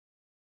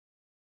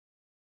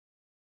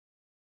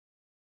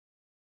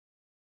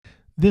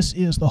This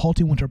is the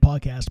HaltingWinter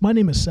Podcast. My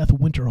name is Seth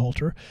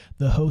Winterhalter,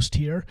 the host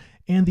here,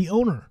 and the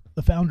owner,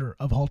 the founder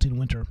of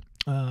HaltingWinter.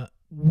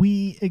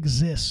 We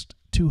exist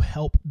to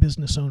help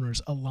business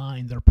owners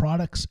align their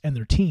products and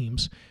their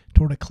teams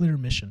toward a clear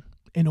mission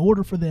in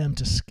order for them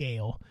to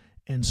scale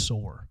and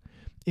soar.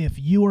 If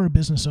you are a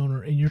business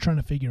owner and you're trying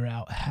to figure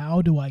out,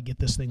 how do I get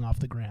this thing off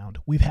the ground?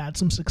 We've had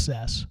some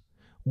success.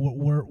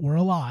 We're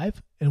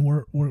alive, and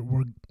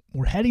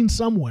we're heading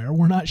somewhere.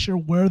 We're not sure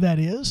where that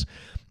is,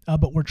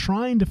 but we're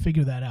trying to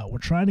figure that out. We're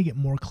trying to get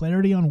more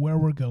clarity on where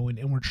we're going,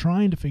 and we're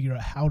trying to figure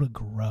out how to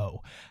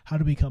grow, how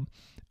to become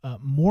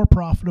more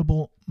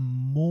profitable,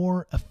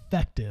 more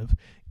effective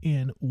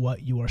in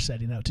what you are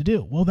setting out to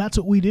do. Well, that's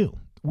what we do.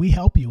 We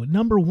help you. And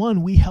number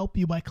one, we help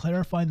you by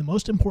clarifying the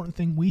most important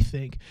thing we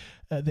think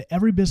that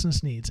every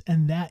business needs,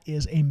 and that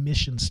is a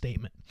mission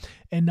statement.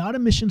 And not a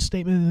mission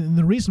statement, and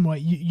the reason why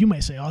you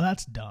might say, oh,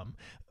 that's dumb.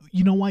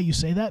 You know why you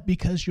say that?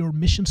 Because your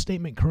mission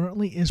statement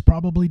currently is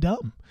probably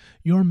dumb.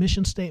 Your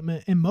mission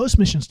statement, and most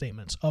mission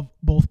statements of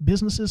both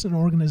businesses and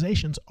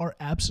organizations, are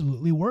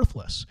absolutely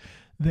worthless.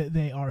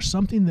 They are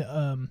something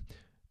that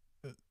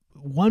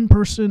one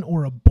person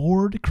or a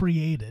board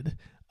created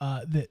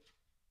that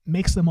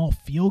makes them all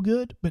feel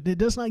good, but it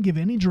does not give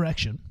any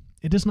direction.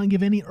 It does not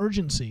give any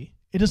urgency.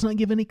 It does not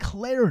give any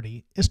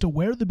clarity as to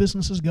where the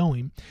business is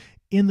going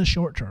in the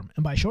short term.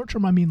 And by short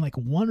term, I mean like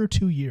 1 or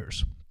 2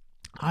 years.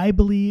 I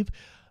believe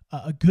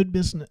a good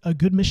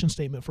mission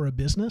statement for a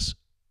business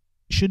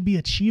should be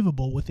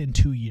achievable within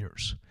 2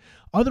 years.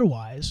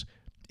 Otherwise,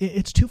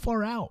 it's too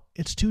far out.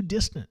 It's too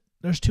distant.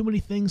 There's too many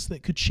things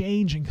that could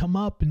change and come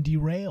up and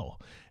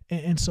derail.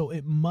 And so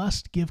it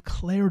must give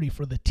clarity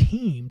for the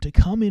team to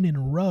come in a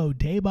row,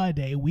 day by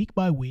day, week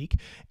by week,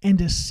 and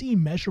to see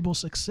measurable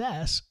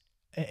success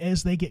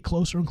as they get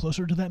closer and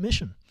closer to that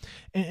mission.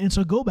 And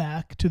so go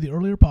back to the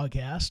earlier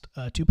podcast,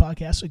 2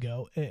 podcasts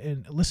ago,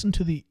 and listen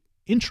to the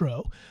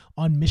intro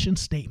on mission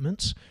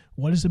statements.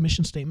 What is a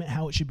mission statement?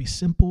 How it should be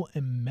simple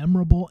and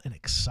memorable and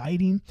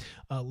exciting.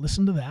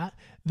 Listen to that.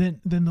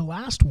 Then the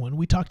last one,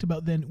 we talked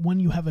about then when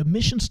you have a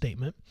mission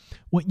statement,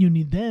 what you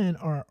need then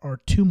are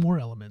 2 more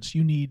elements.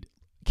 You need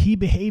key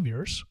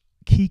behaviors,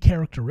 key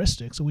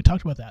characteristics. And we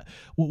talked about that.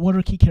 Well, what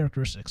are key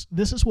characteristics?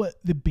 This is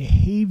what the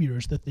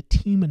behaviors that the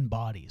team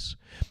embodies.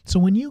 So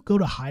when you go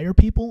to hire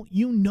people,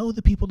 you know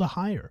the people to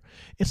hire.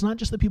 It's not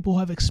just the people who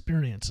have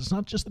experience. It's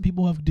not just the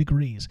people who have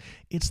degrees.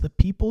 It's the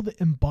people that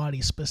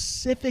embody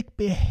specific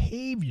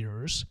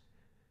behaviors,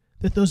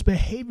 that those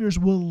behaviors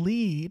will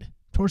lead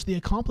towards the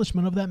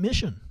accomplishment of that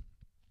mission.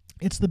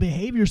 It's the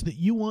behaviors that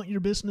you want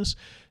your business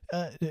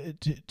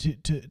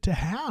to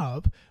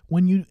have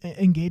when you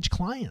engage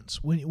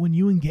clients, when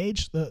you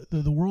engage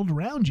the world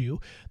around you.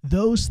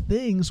 Those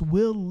things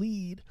will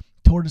lead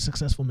toward a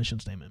successful mission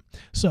statement.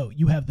 So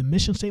you have the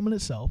mission statement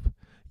itself,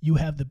 you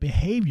have the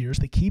behaviors,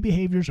 the key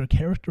behaviors or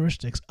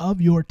characteristics of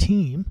your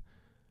team,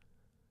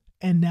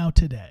 and now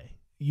today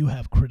you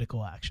have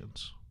critical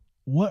actions.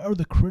 What are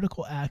the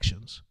critical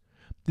actions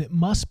that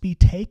must be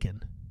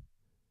taken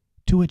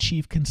to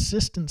achieve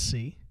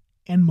consistency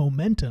and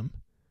momentum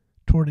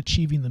toward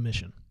achieving the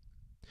mission?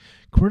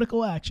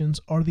 Critical actions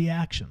are the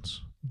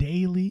actions,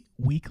 daily,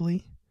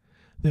 weekly,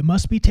 that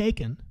must be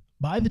taken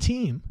by the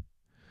team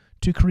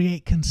to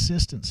create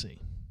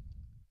consistency,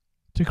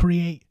 to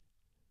create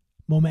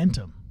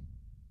momentum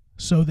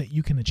so that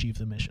you can achieve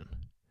the mission.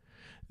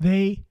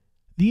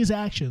 These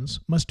actions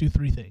must do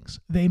 3 things.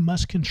 They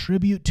must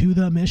contribute to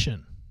the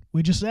mission.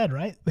 We just said,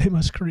 right? They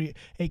must create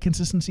a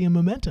consistency and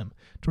momentum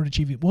toward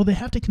achieving. Well, they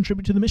have to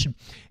contribute to the mission.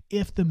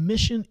 If the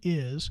mission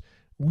is,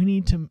 we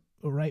need to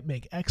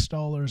make X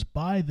dollars,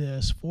 buy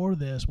this, for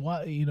this,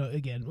 why,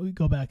 again, we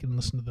go back and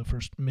listen to the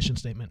first mission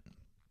statement.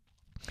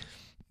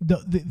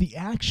 The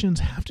actions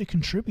have to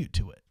contribute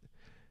to it.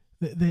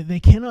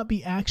 They cannot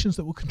be actions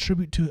that will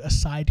contribute to a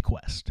side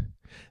quest.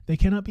 They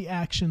cannot be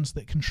actions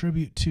that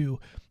contribute to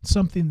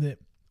something that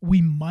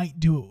we might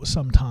do at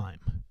some time.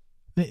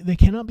 They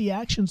cannot be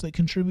actions that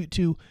contribute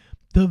to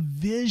the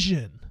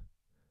vision.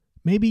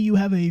 Maybe you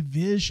have a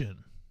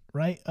vision,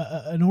 right?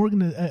 A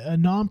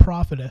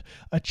nonprofit,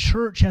 a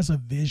church has a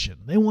vision.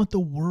 They want the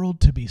world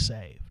to be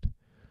saved.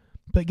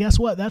 But guess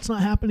what? That's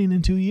not happening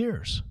in 2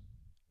 years.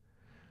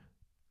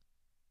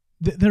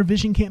 Their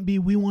vision can't be,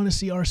 we want to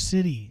see our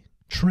city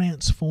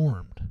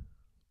transformed.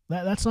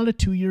 That's not a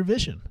 2-year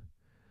vision.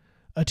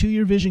 A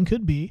 2-year vision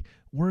could be,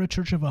 we're a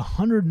church of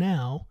 100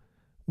 now.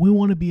 We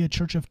want to be a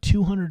church of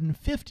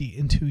 250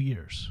 in 2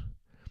 years.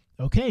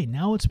 Okay,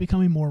 now it's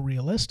becoming more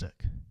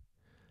realistic.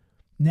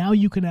 Now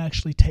you can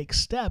actually take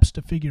steps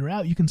to figure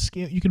out, you can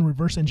scale, you can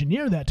reverse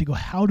engineer that to go,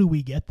 how do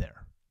we get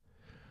there?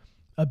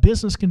 A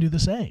business can do the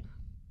same.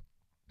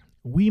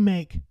 We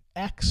make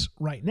X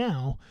right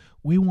now.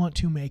 We want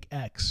to make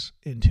X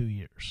in 2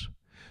 years.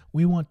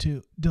 We want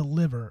to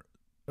deliver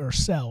or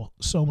sell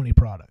so many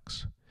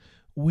products.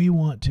 We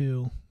want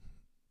to,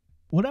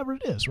 whatever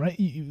it is, right?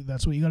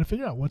 That's what you got to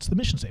figure out. What's the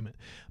mission statement?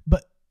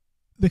 But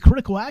the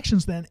critical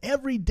actions then,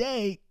 every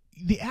day,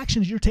 the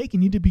actions you're taking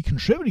need to be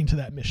contributing to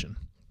that mission.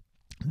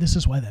 This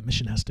is why that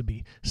mission has to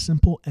be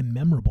simple and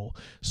memorable,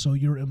 so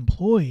your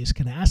employees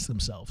can ask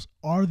themselves,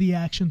 are the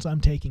actions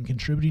I'm taking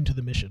contributing to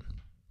the mission?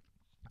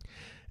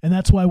 And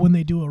that's why when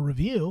they do a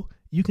review,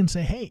 you can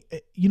say, hey,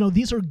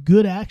 these are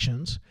good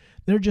actions.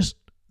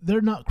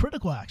 They're not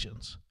critical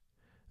actions.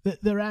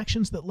 They're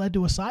actions that led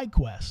to a side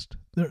quest.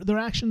 They're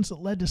actions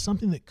that led to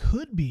something that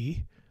could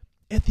be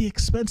at the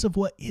expense of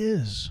what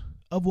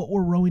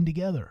we're rowing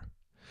together.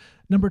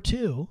 Number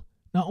two,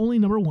 not only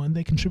number one,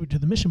 they contribute to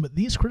the mission, but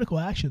these critical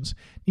actions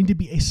need to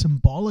be a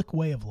symbolic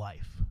way of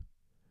life.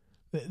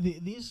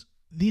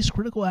 These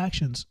critical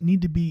actions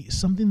need to be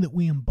something that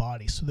we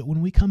embody so that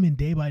when we come in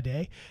day by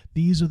day,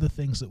 these are the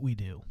things that we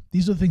do.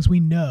 These are the things we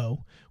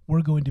know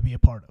we're going to be a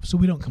part of. So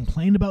we don't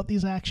complain about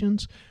these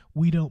actions.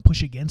 We don't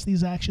push against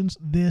these actions.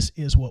 This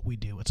is what we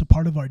do. It's a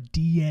part of our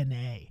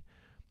DNA.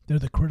 They're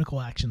the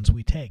critical actions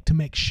we take to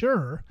make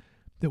sure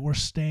that we're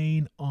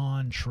staying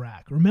on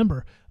track.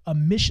 Remember, a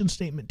mission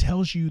statement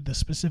tells you the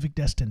specific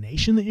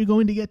destination that you're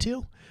going to get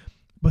to,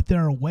 but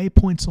there are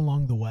waypoints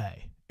along the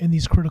way. And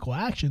these critical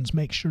actions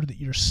make sure that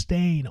you're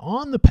staying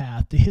on the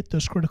path to hit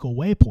those critical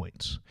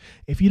waypoints.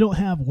 If you don't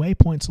have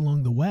waypoints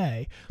along the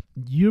way,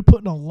 you're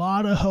putting a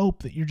lot of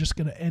hope that you're just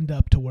going to end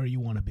up to where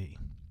you want to be.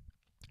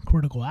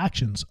 Critical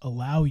actions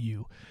allow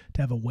you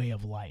to have a way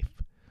of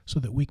life so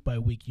that week by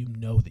week you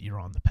know that you're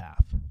on the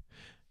path.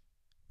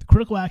 The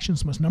critical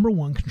actions must, number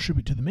one,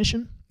 contribute to the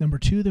mission. Number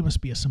two, they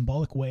must be a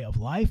symbolic way of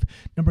life.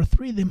 Number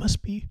three, they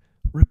must be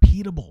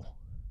repeatable.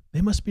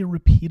 They must be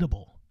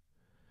repeatable.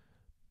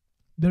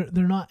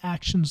 They're not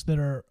actions that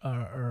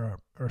are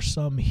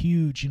some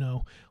huge,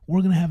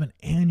 we're going to have an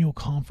annual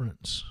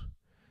conference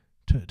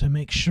to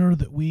make sure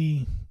that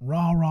we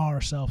rah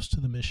ourselves to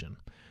the mission.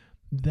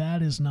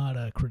 That is not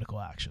a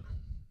critical action.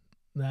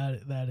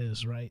 That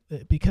is, right?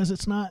 Because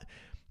it's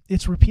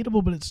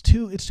repeatable, but it's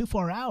too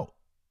far out.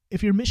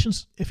 If your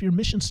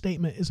mission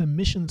statement is a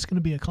mission that's going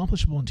to be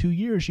accomplishable in 2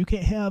 years, you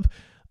can't have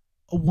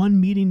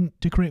one meeting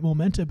to create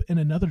momentum and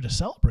another to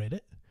celebrate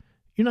it.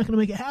 You're not going to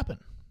make it happen.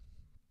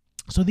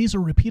 So these are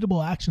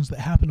repeatable actions that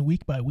happen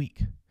week by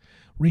week.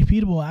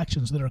 Repeatable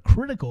actions that are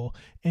critical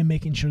in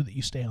making sure that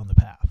you stay on the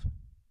path.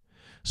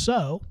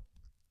 So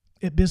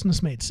at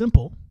Business Made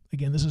Simple,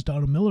 again, this is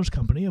Donald Miller's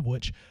company, of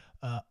which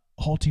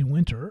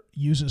HaltingWinter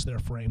uses their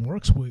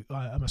frameworks.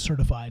 I'm a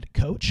certified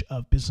coach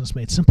of Business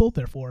Made Simple,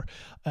 therefore,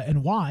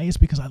 and why is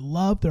because I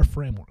love their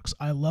frameworks.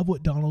 I love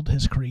what Donald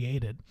has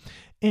created.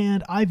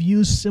 And I've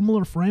used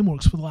similar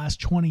frameworks for the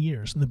last 20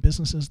 years in the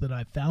businesses that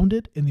I've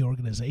founded, in the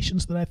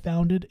organizations that I've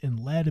founded and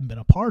led and been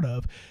a part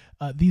of.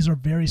 These are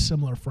very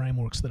similar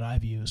frameworks that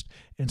I've used.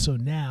 And so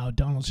now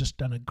Donald's just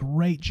done a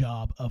great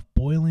job of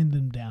boiling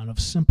them down, of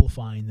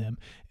simplifying them.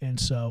 And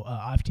so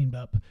I've teamed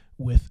up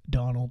with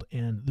Donald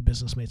and the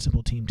Business Made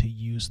Simple team to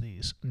use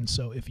these. And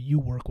so if you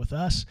work with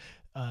us,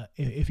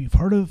 if you've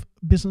heard of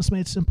Business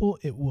Made Simple,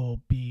 it will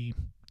be...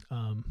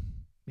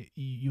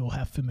 you'll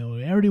have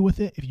familiarity with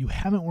it. If you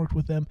haven't worked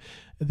with them,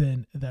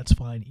 then that's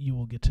fine. You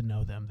will get to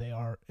know them.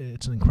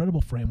 It's an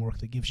incredible framework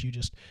that gives you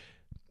just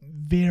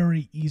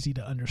very easy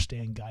to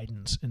understand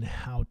guidance in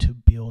how to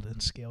build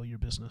and scale your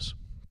business.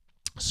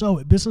 So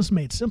at Business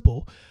Made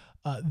Simple,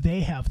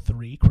 they have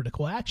 3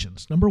 critical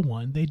actions. Number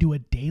one, they do a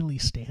daily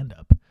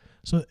stand-up.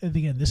 So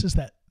again, this is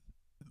that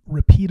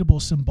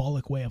repeatable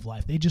symbolic way of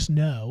life. They just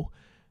know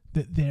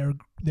that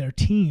their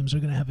teams are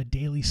going to have a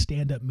daily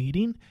stand-up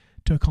meeting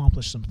to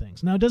accomplish some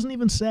things. Now, it doesn't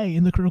even say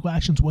in the critical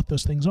actions what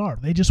those things are.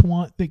 They just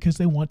because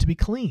they want to be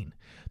clean.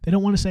 They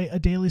don't want to say a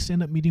daily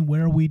stand-up meeting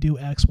where we do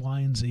X, Y,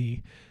 and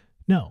Z.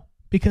 No,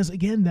 because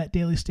again, that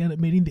daily stand-up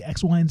meeting, the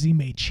X, Y, and Z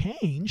may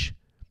change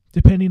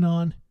depending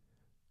on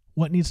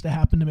what needs to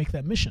happen to make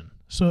that mission.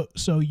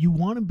 So you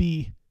want to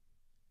be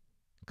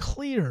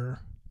clear,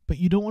 but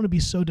you don't want to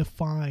be so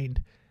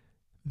defined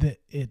that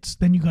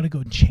then you got to go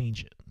and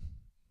change it.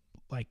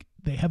 Like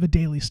they have a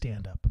daily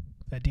stand-up.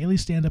 That daily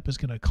stand-up is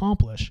going to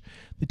accomplish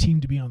the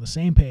team to be on the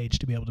same page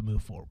to be able to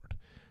move forward.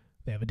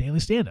 They have a daily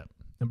stand-up.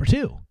 Number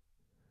 2,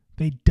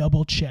 they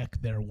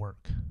double-check their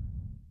work.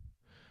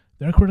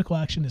 Their critical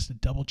action is to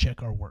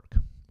double-check our work.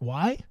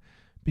 Why?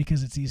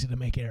 Because it's easy to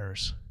make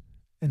errors.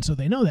 And so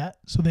they know that.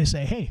 So they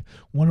say, hey,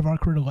 one of our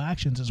critical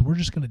actions is we're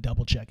just going to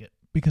double-check it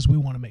because we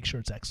want to make sure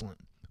it's excellent.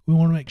 We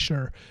want to make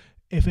sure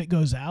if it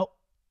goes out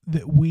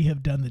that we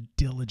have done the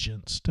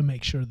diligence to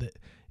make sure that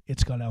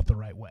it's gone out the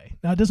right way.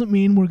 Now, it doesn't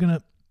mean we're going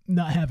to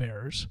not have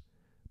errors,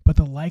 but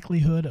the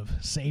likelihood of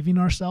saving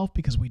ourselves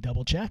because we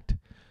double checked,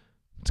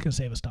 it's going to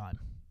save us time.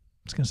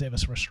 It's going to save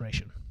us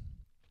frustration.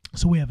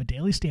 So we have a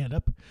daily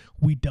stand-up,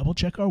 we double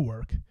check our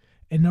work,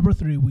 and number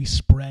 3, we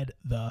spread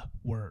the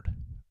word.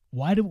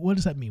 What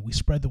does that mean? We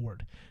spread the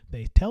word.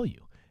 They tell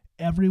you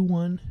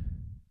everyone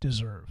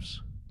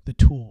deserves the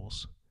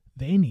tools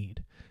they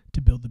need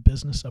to build the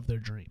business of their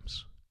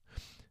dreams.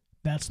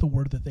 That's the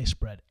word that they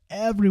spread.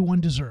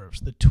 Everyone deserves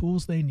the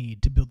tools they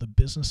need to build the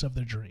business of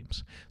their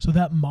dreams. So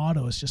that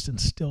motto is just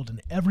instilled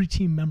in every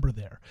team member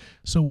there.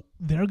 So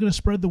they're going to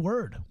spread the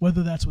word,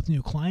 whether that's with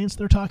new clients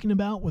they're talking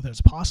about, whether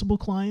it's possible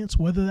clients,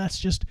 whether that's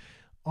just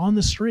on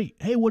the street.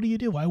 Hey, what do you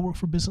do? I work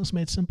for Business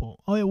Made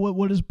Simple. Oh, yeah,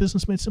 what is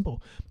Business Made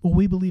Simple? Well,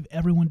 we believe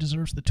everyone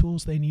deserves the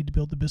tools they need to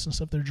build the business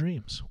of their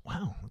dreams.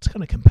 Wow, that's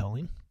kind of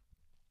compelling.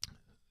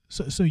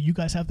 So you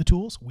guys have the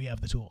tools? We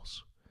have the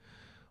tools.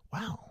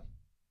 Wow.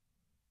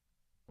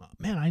 Well,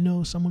 man, I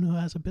know someone who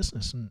has a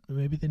business and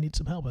maybe they need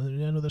some help. I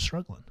know they're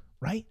struggling,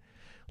 right?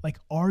 Like,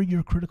 are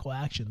your critical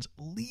actions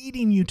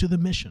leading you to the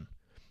mission?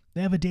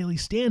 They have a daily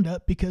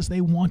stand-up because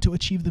they want to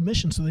achieve the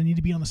mission, so they need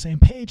to be on the same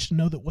page to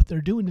know that what they're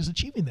doing is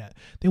achieving that.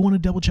 They want to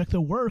double-check their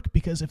work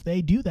because if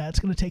they do that, it's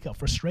going to take out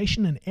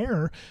frustration and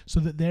error so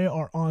that they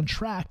are on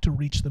track to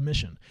reach the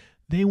mission.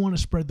 They want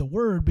to spread the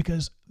word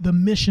because the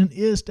mission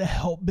is to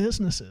help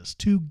businesses,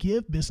 to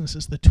give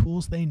businesses the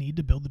tools they need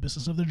to build the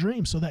business of their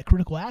dreams. So that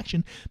critical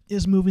action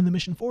is moving the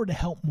mission forward to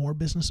help more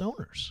business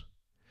owners.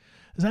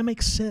 Does that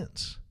make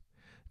sense?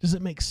 Does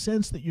it make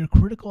sense that your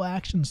critical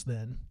actions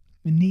then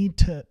need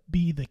to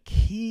be the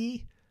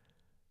key,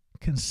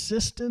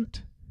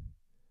 consistent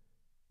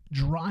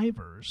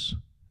drivers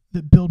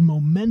that build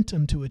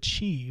momentum to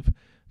achieve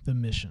the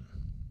mission?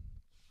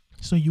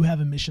 So you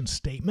have a mission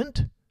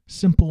statement,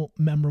 simple,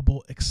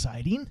 memorable,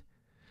 exciting.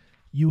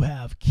 You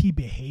have key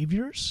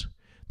behaviors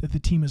that the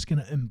team is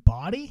going to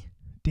embody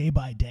day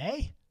by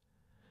day.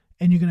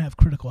 And you're going to have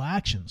critical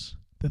actions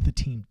that the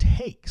team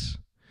takes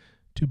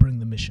to bring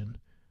the mission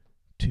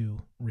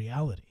to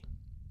reality.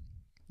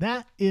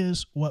 That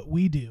is what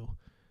we do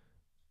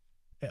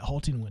at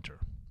HaltingWinter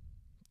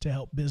to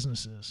help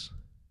businesses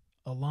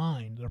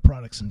align their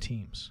products and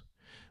teams.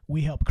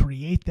 We help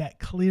create that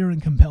clear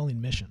and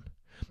compelling mission.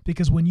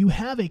 Because when you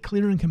have a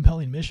clear and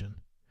compelling mission,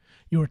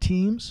 your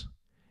teams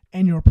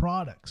and your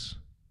products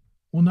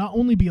will not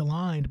only be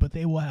aligned, but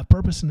they will have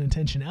purpose and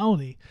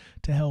intentionality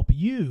to help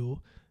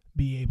you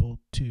be able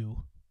to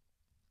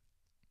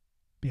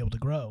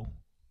grow,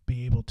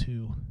 be able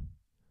to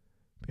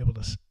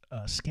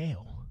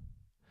scale,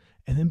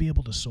 and then be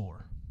able to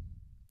soar.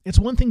 It's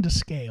one thing to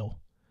scale,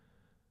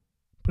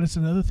 but it's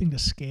another thing to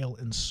scale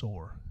and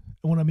soar.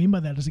 And what I mean by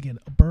that is, again,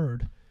 a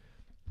bird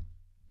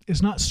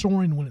is not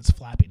soaring when it's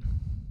flapping.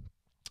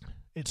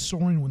 It's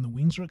soaring when the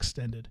wings are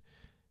extended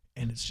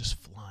and it's just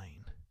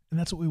flying. And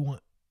that's what we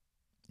want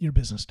your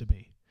business to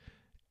be.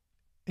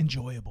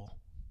 Enjoyable,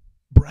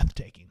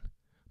 breathtaking,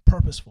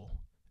 purposeful,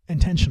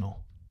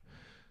 intentional.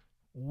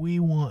 We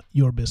want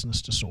your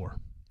business to soar,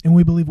 and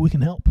we believe we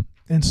can help.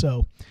 And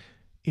so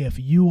if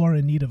you are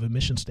in need of a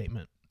mission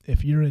statement,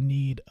 if you're in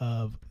need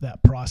of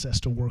that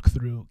process to work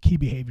through key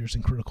behaviors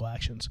and critical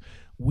actions,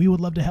 we would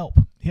love to help.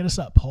 Hit us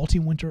up,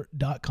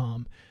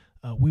 HaltingWinter.com.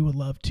 We would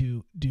love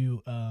to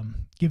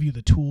give you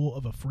the tool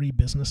of a free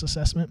business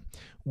assessment.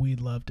 We'd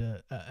love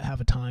to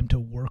have a time to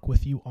work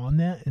with you on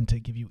that and to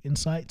give you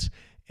insights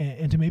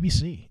and to maybe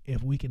see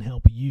if we can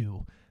help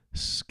you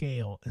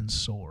scale and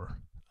soar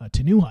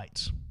to new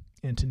heights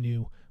and to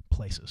new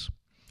places.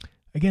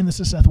 Again, this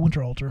is Seth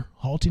Winterhalter,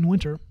 Halting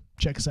Winter.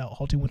 Check us out,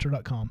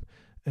 HaltingWinter.com.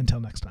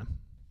 Until next time.